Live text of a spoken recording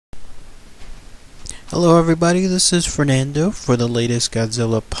Hello, everybody. This is Fernando for the latest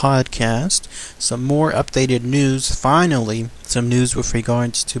Godzilla Podcast. Some more updated news. Finally, some news with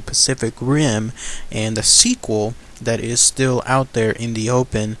regards to Pacific Rim and the sequel that is still out there in the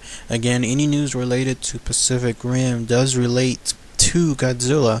open. Again, any news related to Pacific Rim does relate to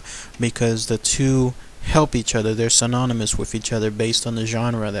Godzilla because the two help each other. They're synonymous with each other based on the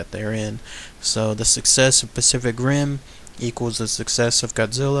genre that they're in. So the success of Pacific Rim equals the success of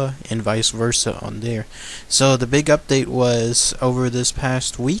Godzilla and vice versa on there. So the big update was over this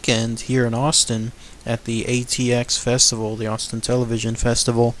past weekend here in Austin at the ATX Festival, the Austin Television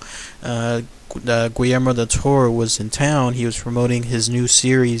Festival. Guillermo del Toro was in town. He was promoting his new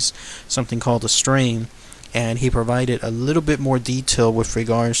series, something called The Strain, and he provided a little bit more detail with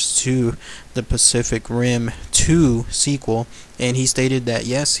regards to the Pacific Rim 2 sequel, and he stated that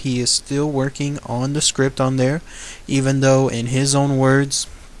yes, he is still working on the script on there, even though in his own words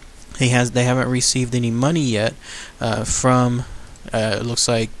they haven't received any money yet from it looks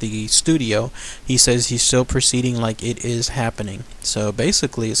like the studio. He says he's still proceeding like it is happening. So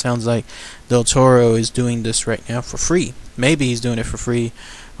basically it sounds like Del Toro is doing this right now for free. Maybe he's doing it for free,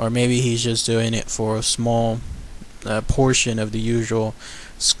 or maybe he's just doing it for a small portion of the usual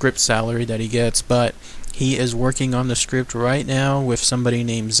script salary that he gets. But he is working on the script right now with somebody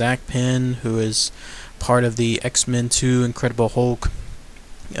named Zach Penn, who is part of the X-Men 2 Incredible Hulk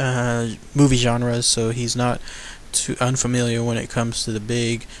movie genres, so he's not too unfamiliar when it comes to the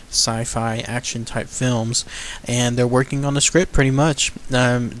big sci-fi action type films, and they're working on the script pretty much.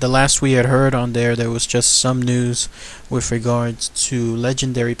 The last we had heard on there was just some news with regards to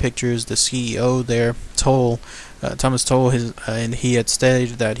Legendary Pictures. The CEO there, Thomas Toll, and he had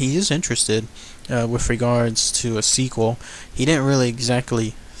stated that he is interested with regards to a sequel. He didn't really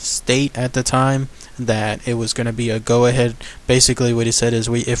exactly state at the time that it was going to be a go-ahead. Basically what he said is,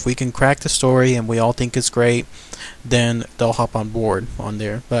 if we can crack the story and we all think it's great, then they'll hop on board on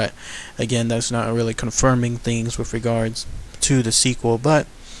there. But again, that's not really confirming things with regards to the sequel, but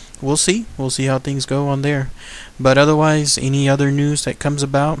we'll see how things go on there. But otherwise, any other news that comes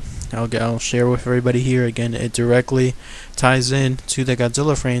about, I'll share with everybody here. Again, it directly ties in to the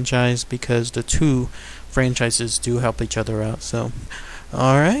Godzilla franchise because the two franchises do help each other out. So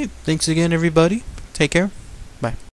alright, thanks again everybody. Take care. Bye.